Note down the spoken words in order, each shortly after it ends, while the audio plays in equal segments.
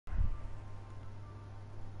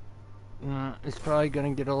It's probably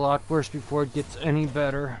gonna get a lot worse before it gets any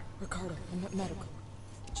better. Ricardo, I'm at medical.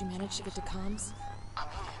 Did you manage to get to comms? I'm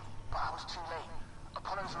here, but I was too late.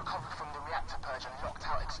 Apollo's recovered from the reactor purge and locked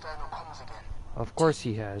out external comms again. Of course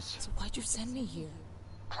he has. So why'd you send me here?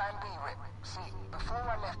 Plan B, Rip. See, before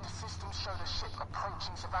I left, the systems showed a ship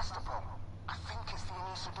approaching Sevastopol. I think it's the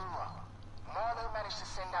Anisudura. Marlowe managed to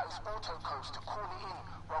send out his autocodes to call it in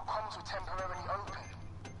while comms were temporarily open.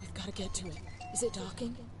 We've got to get to it. Is it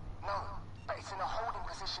docking? No, but it's in a holding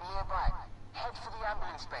position nearby. Head for the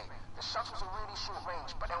ambulance bay. The shuttles are really short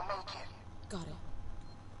range, but they'll make it. Got it.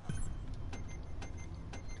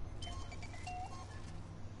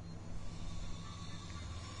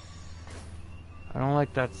 I don't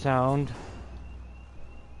like that sound.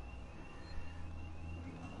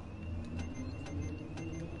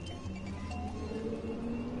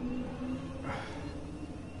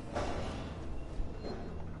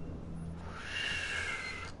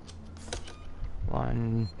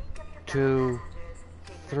 One, two,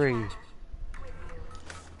 three.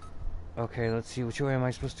 Okay, let's see, which way am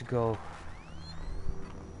I supposed to go?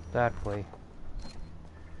 That way.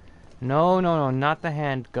 No, no, no, not the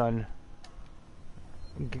handgun.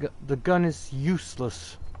 The gun is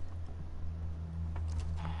useless.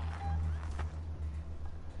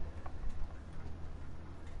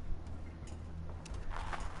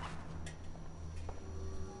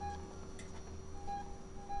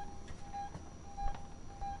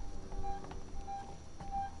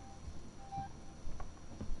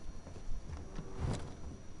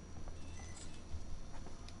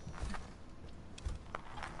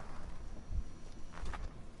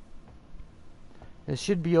 It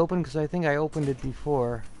should be open because I think I opened it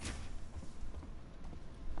before.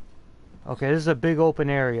 Okay, this is a big open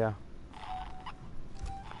area.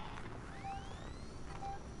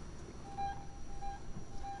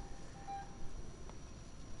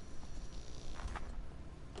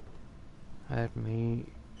 Let me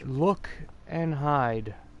look and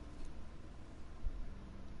hide.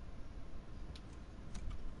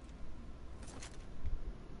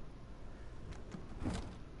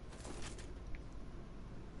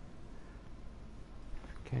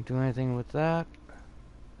 Can't do anything with that.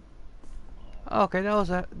 Okay,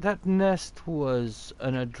 that nest was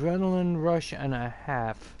an adrenaline rush and a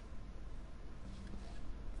half.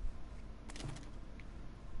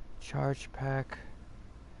 Charge pack.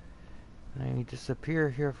 Let me disappear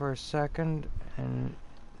here for a second and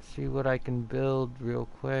see what I can build real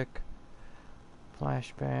quick.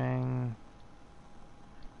 Flashbang.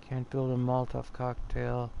 Can't build a Molotov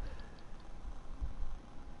cocktail.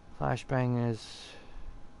 Flashbang is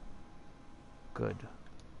good.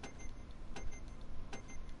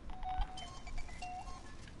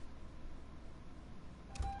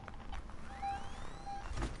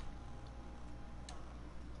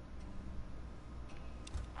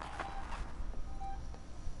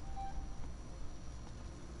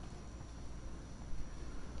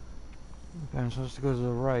 Okay, I'm supposed to go to the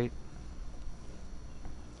right.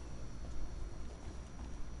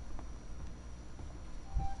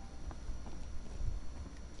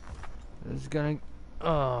 It's gonna...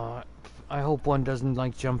 I hope one doesn't,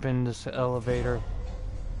 like, jump in this elevator.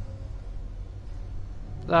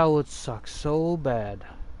 That would suck so bad.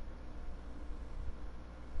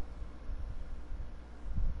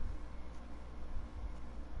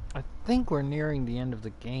 I think we're nearing the end of the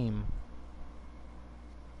game.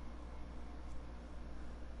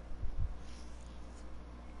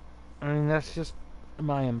 I mean, that's just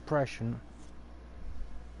my impression.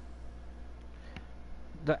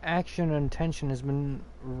 The action and tension has been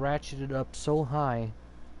ratcheted up so high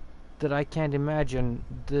that I can't imagine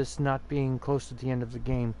this not being close to the end of the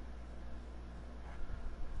game.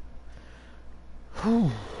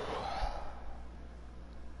 Whew.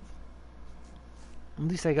 At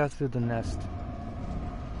least I got through the nest.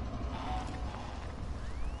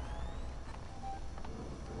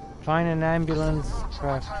 Find an ambulance.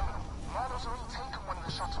 Craft. Marlowe's already taken one of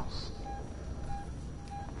the shuttles.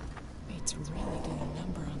 Mates really did a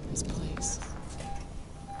number on this place.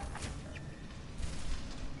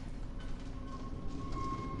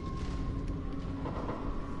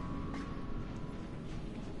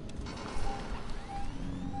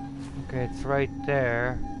 Okay, it's right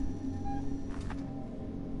there.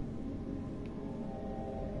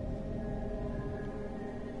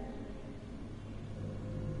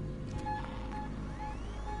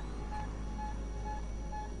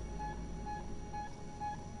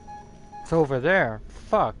 It's over there.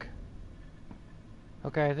 Fuck.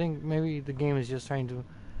 Okay, I think maybe the game is just trying to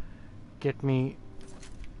get me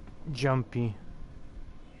jumpy.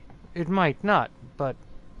 It might not, but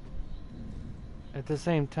at the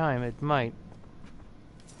same time, it might.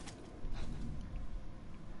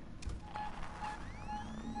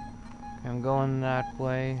 I'm going that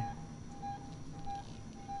way.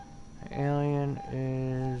 Alien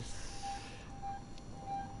is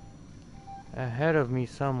ahead of me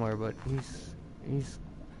somewhere, but he's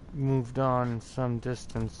moved on some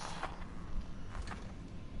distance.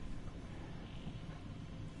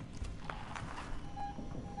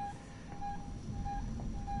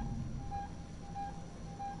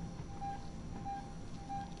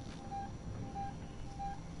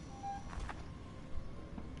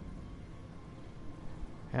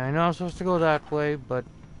 And I know I'm supposed to go that way, but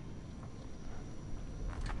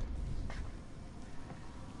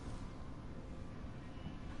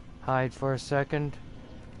hide for a second.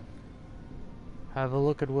 Have a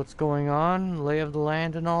look at what's going on, lay of the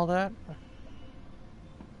land and all that.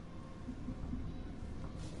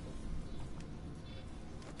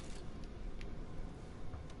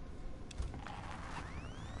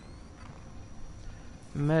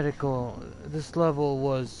 Medical. This level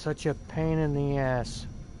was such a pain in the ass.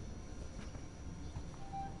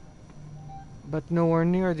 But nowhere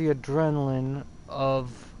near the adrenaline of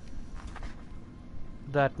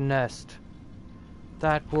that nest.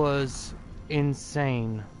 That was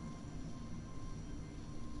insane.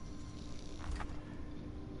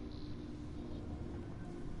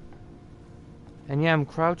 And yeah, I'm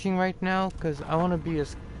crouching right now because I want to be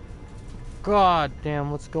as... God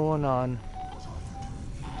damn, what's going on?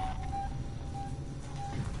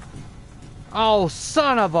 Oh,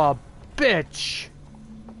 son of a bitch!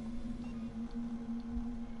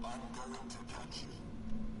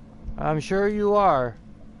 I'm sure you are.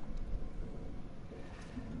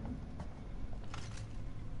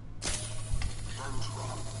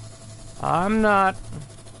 I'm not.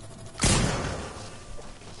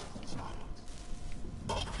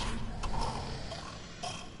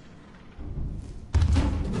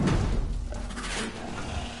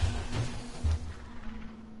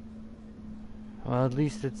 Well, at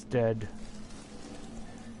least it's dead.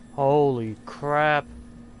 Holy crap.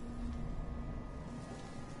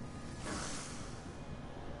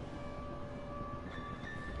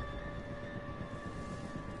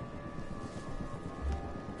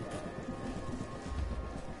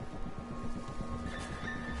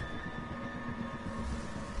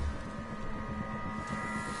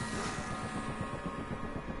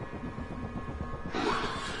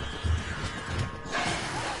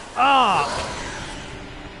 Ah!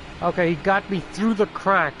 Okay, he got me through the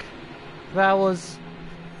crack. That was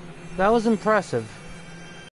impressive.